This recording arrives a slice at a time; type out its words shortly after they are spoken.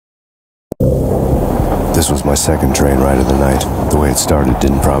This was my second train ride of the night. The way it started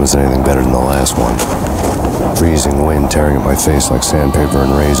didn't promise anything better than the last one. Freezing wind tearing at my face like sandpaper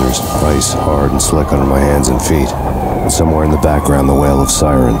and razors, ice hard and slick under my hands and feet. And somewhere in the background, the wail of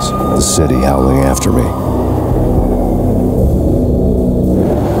sirens, the city howling after me.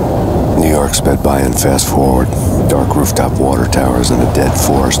 New York sped by in fast forward. Dark rooftop water towers and a dead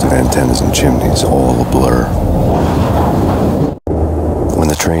forest of antennas and chimneys, all a blur. When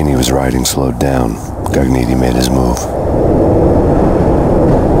the train he was riding slowed down, Gagniti made his move.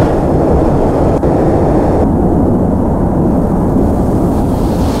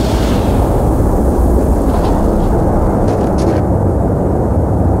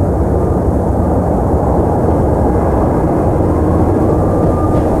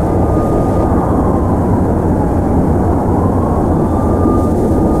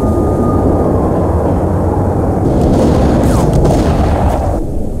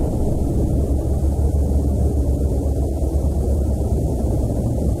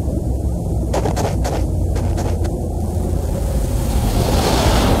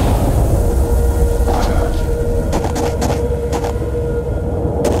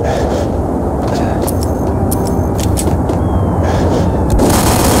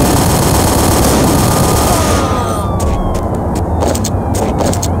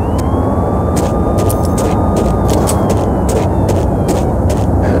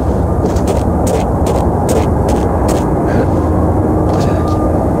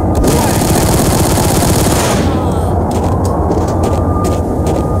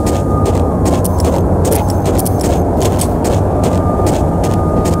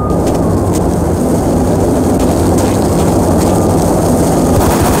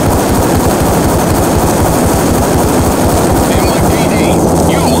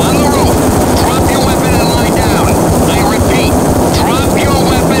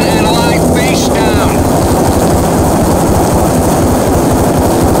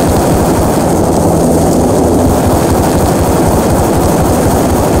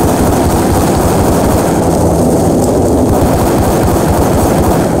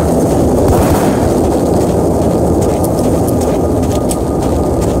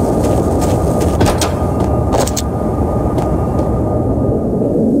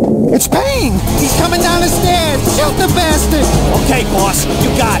 It's Payne! He's coming down the stairs! Shoot the bastard! Okay, boss, you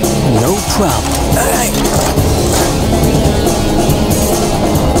got it. No problem. All right.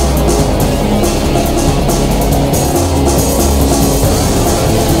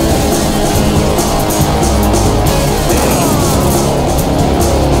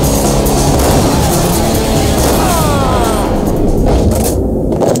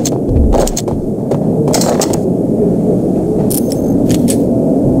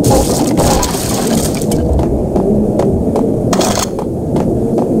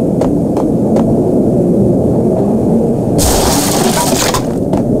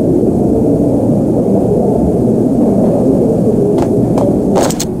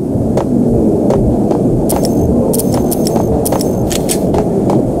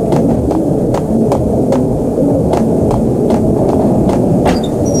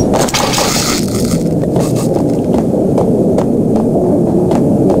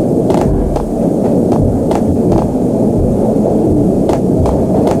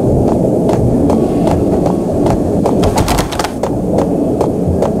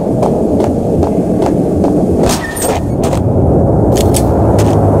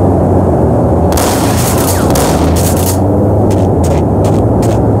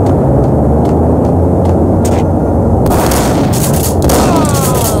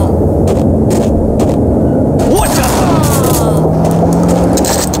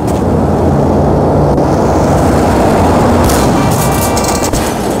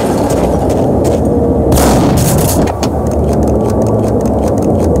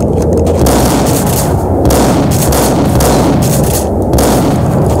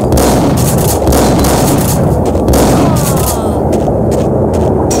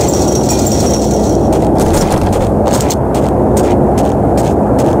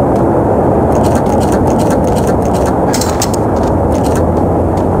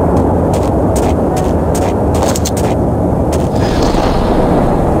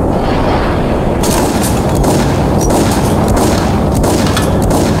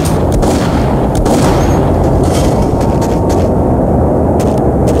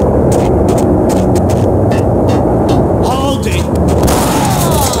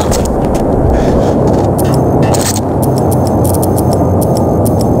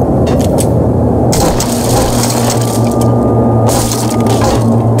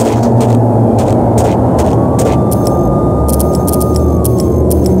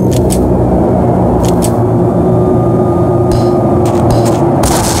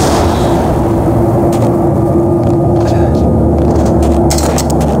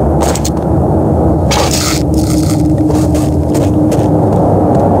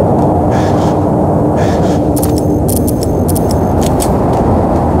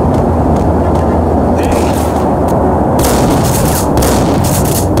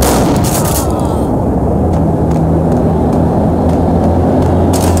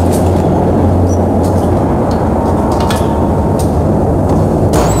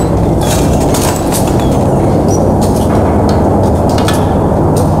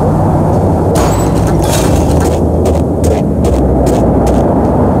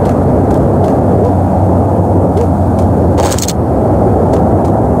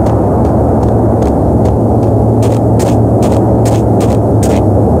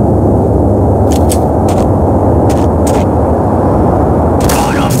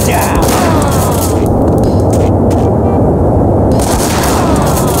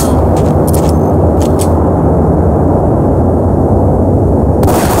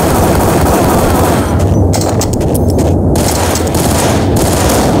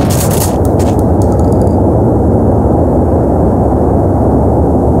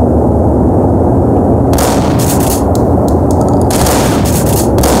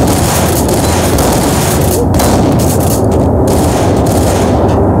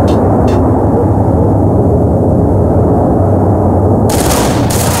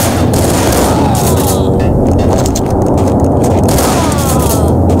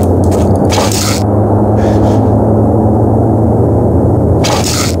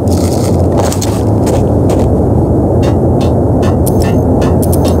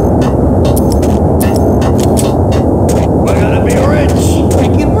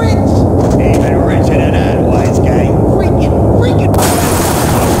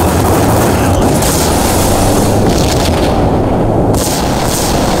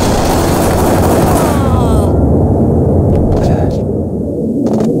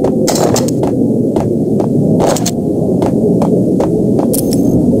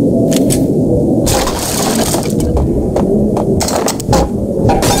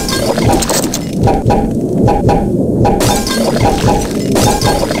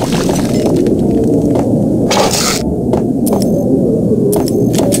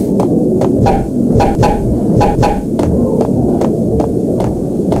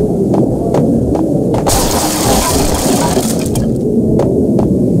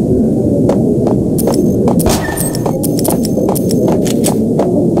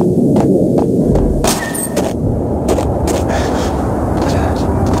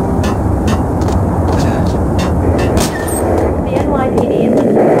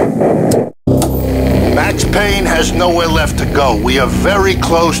 Payne has nowhere left to go. We are very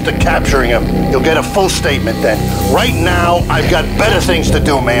close to capturing him. You'll get a full statement then. Right now, I've got better things to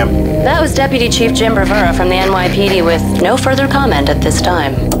do, ma'am. That was Deputy Chief Jim Bravura from the NYPD with no further comment at this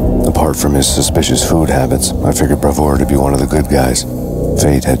time. Apart from his suspicious food habits, I figured Bravura to be one of the good guys.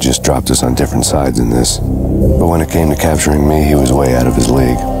 Fate had just dropped us on different sides in this. But when it came to capturing me, he was way out of his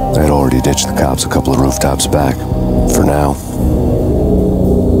league. I had already ditched the cops a couple of rooftops back. For now.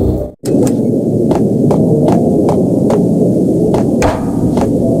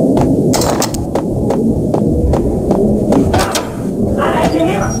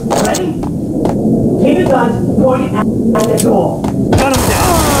 Pointing at the door. Gun him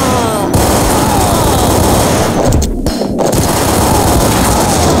down.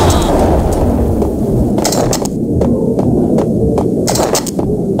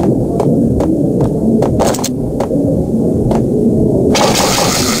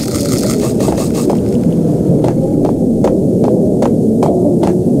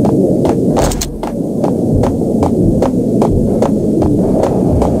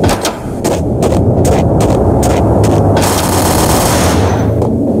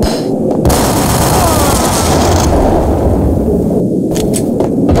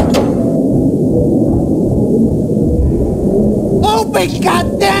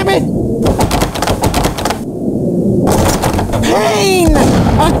 God damn it! Payne!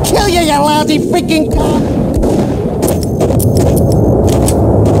 I'll kill you, you lousy freaking cop!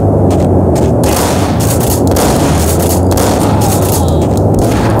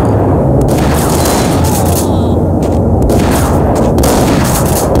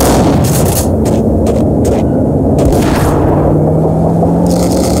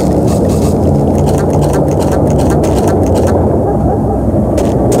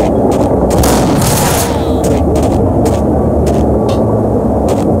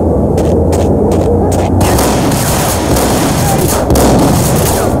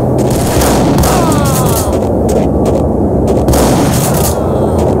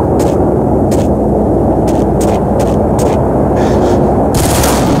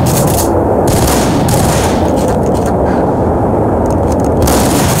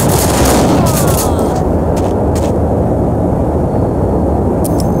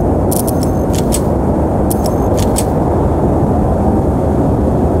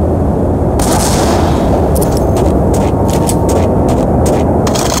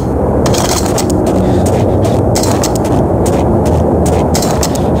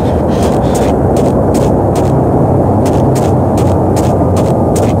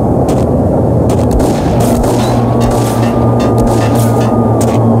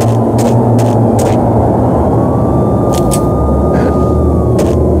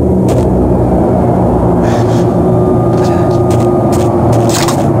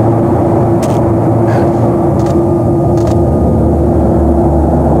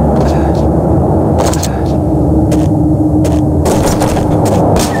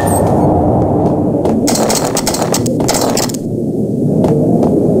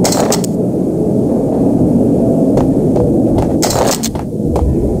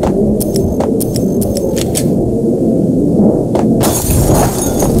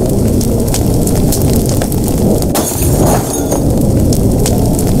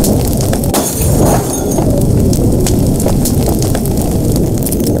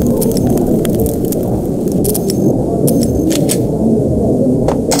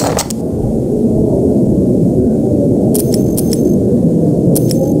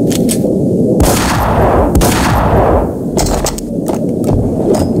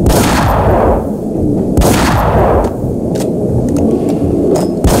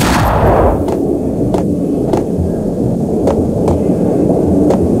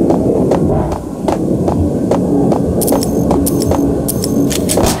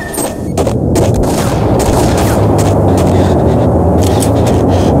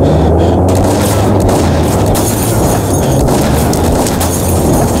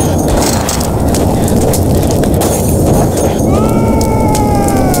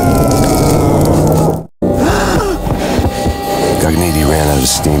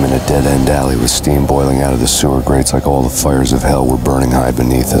 steam in a dead-end alley with steam boiling out of the sewer grates like all the fires of hell were burning high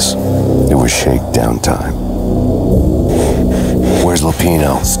beneath us. It was shakedown time. Where's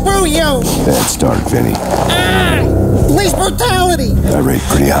Lupino? Screw you! Bad start, Vinny. Police brutality! I rate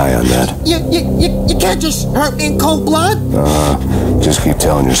pretty high on that. You can't just hurt me in cold blood? Just keep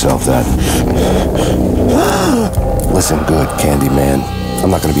telling yourself that. Listen good, Candyman. I'm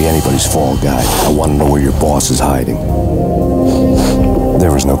not gonna be anybody's fall guy. I want to know where your boss is hiding.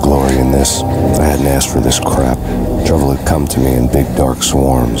 There was no glory in this. I hadn't asked for this crap. Trouble had come to me in big dark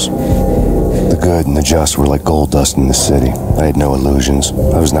swarms. The good and the just were like gold dust in the city. I had no illusions.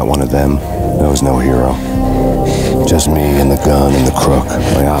 I was not one of them. I was no hero. Just me and the gun and the crook.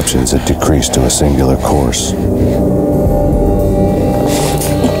 My options had decreased to a singular course.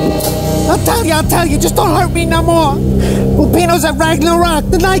 I'll tell you, just don't hurt me no more. Lupino's at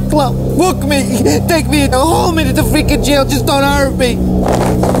Ragnarok, the nightclub. Book me, take me in the whole minute to freaking jail, just don't hurt me.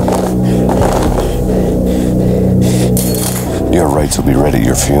 Your rights will be ready at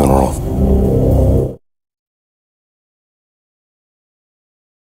your funeral.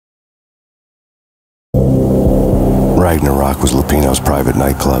 Ragnarok was Lupino's private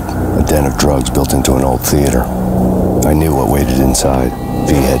nightclub, a den of drugs built into an old theater. I knew what waited inside.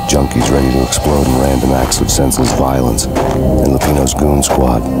 V-head junkies ready to explode in random acts of senseless violence, and Lupino's goon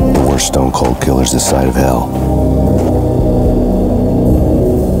squad, the worst stone-cold killers this side of hell.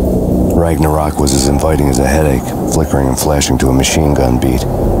 Ragnarok was as inviting as a headache, flickering and flashing to a machine gun beat.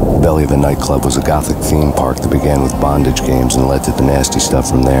 The belly of the nightclub was a gothic theme park that began with bondage games and led to the nasty stuff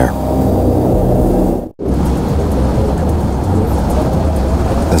from there.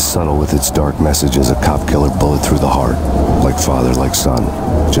 As subtle with its dark message as a cop killer bullet through the heart. Like father, like son.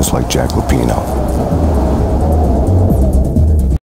 Just like Jack Lupino.